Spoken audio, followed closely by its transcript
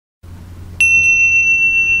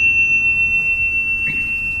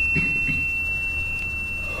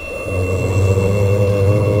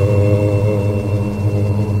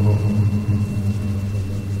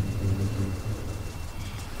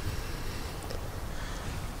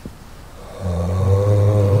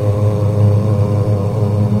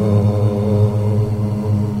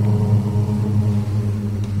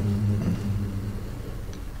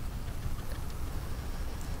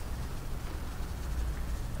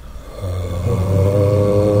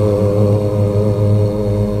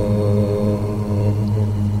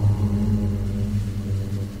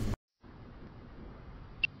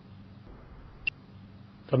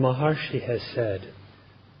Maharshi has said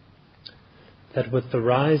that with the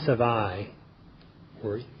rise of I,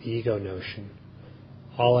 or the ego notion,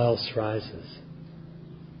 all else rises.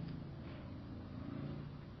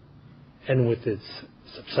 And with its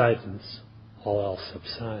subsidence, all else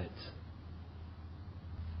subsides.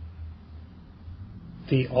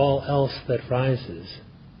 The all else that rises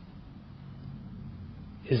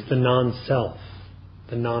is the non-self,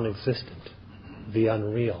 the non-existent, the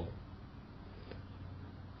unreal.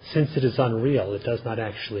 Since it is unreal, it does not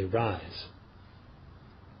actually rise.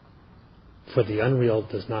 For the unreal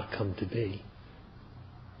does not come to be,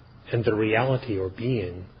 and the reality or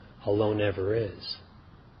being alone ever is.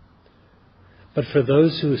 But for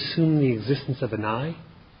those who assume the existence of an I,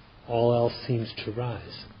 all else seems to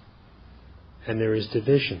rise, and there is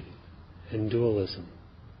division and dualism.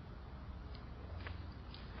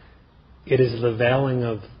 It is the veiling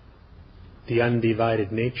of the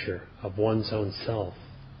undivided nature of one's own self,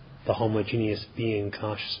 the homogeneous being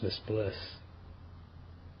consciousness bliss,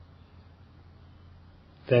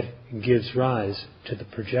 that gives rise to the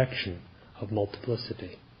projection of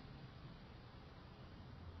multiplicity.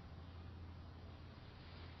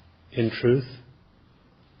 In truth,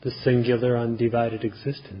 the singular undivided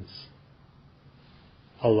existence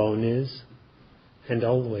alone is and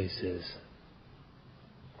always is.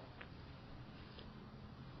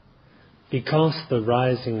 Because the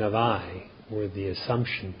rising of I, or the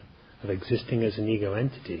assumption of existing as an ego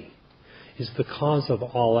entity, is the cause of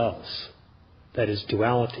all else, that is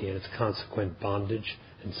duality and its consequent bondage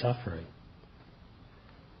and suffering.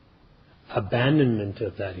 Abandonment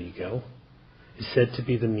of that ego is said to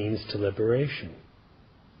be the means to liberation.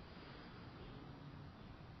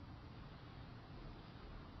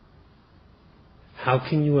 How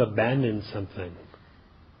can you abandon something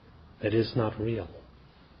that is not real?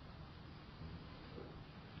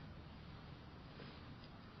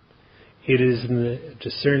 It is in the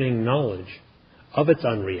discerning knowledge of its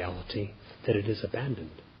unreality that it is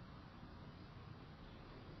abandoned.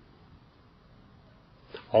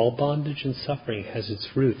 All bondage and suffering has its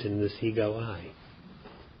root in this ego I.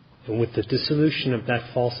 And with the dissolution of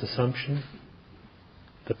that false assumption,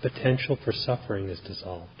 the potential for suffering is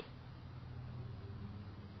dissolved.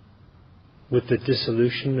 With the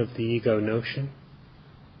dissolution of the ego notion,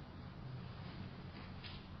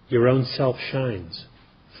 your own self shines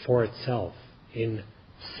for itself in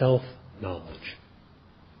self-knowledge.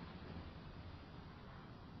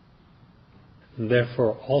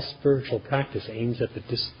 Therefore, all spiritual practice aims at the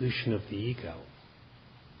dissolution of the ego.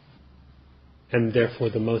 And therefore,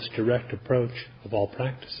 the most direct approach of all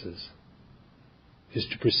practices is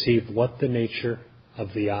to perceive what the nature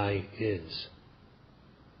of the I is.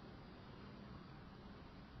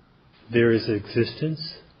 There is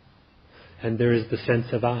existence, and there is the sense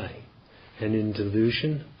of I. And in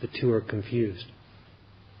delusion, the two are confused.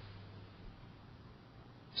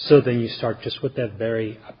 So then you start just with that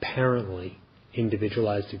very apparently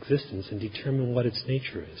individualized existence and determine what its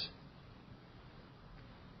nature is.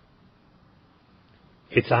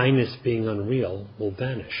 Its I-ness being unreal will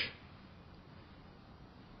vanish.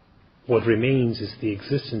 What remains is the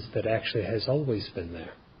existence that actually has always been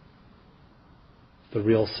there, the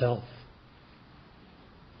real self.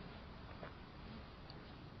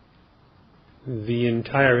 The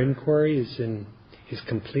entire inquiry is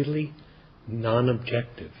completely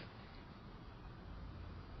non-objective.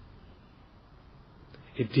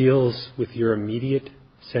 It deals with your immediate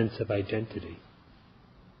sense of identity,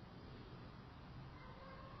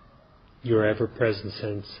 your ever-present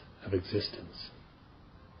sense of existence.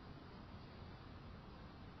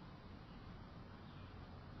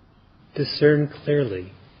 Discern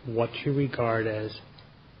clearly what you regard as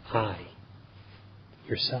I,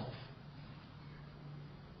 yourself.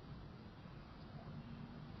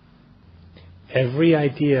 Every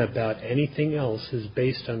idea about anything else is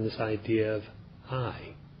based on this idea of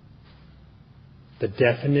I. The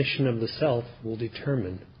definition of the self will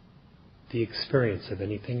determine the experience of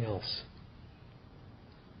anything else.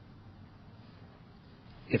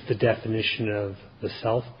 If the definition of the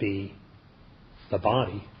self be the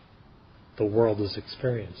body, the world is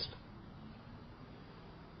experienced.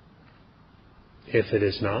 If it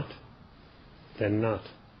is not, then not.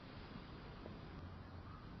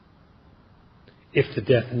 If the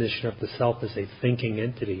definition of the self is a thinking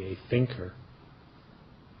entity, a thinker,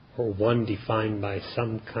 or one defined by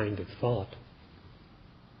some kind of thought,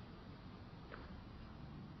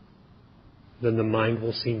 then the mind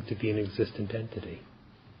will seem to be an existent entity.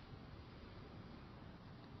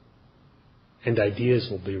 And ideas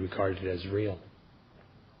will be regarded as real.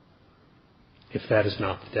 If that is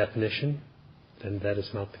not the definition, then that is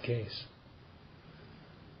not the case.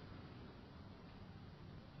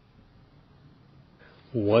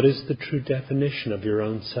 What is the true definition of your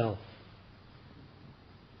own self?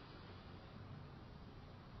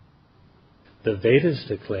 The Vedas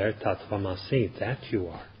declare Tattvamasi, that you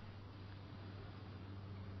are.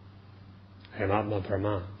 Ayam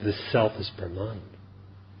Brahma, this self is Brahman.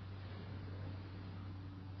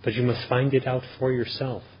 But you must find it out for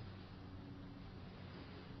yourself.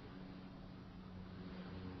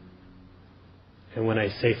 And when I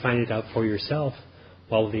say find it out for yourself,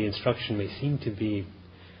 while the instruction may seem to be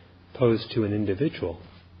posed to an individual,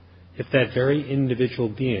 if that very individual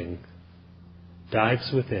being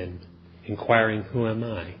dives within, inquiring, who am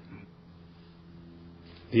I?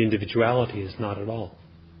 The individuality is not at all.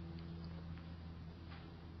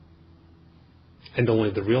 And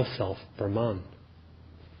only the real self, Brahman,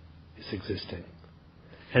 is existing.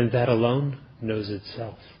 And that alone knows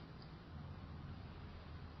itself.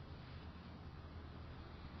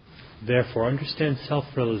 Therefore, understand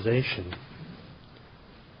self-realization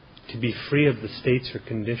to be free of the states or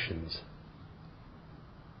conditions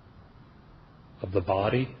of the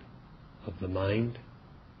body, of the mind,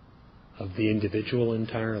 of the individual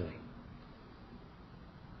entirely.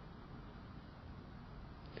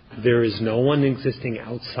 There is no one existing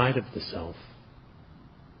outside of the self.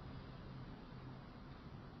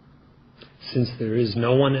 Since there is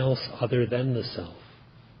no one else other than the self,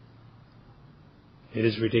 it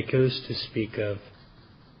is ridiculous to speak of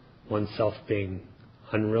oneself being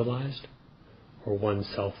unrealized or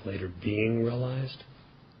oneself later being realized.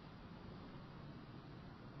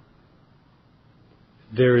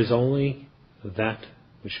 There is only that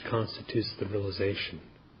which constitutes the realization,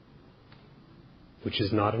 which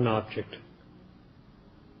is not an object,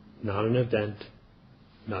 not an event,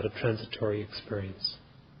 not a transitory experience,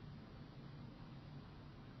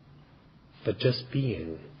 but just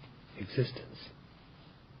being, existence.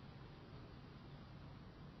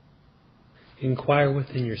 Inquire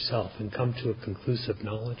within yourself and come to a conclusive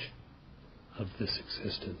knowledge of this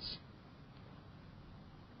existence.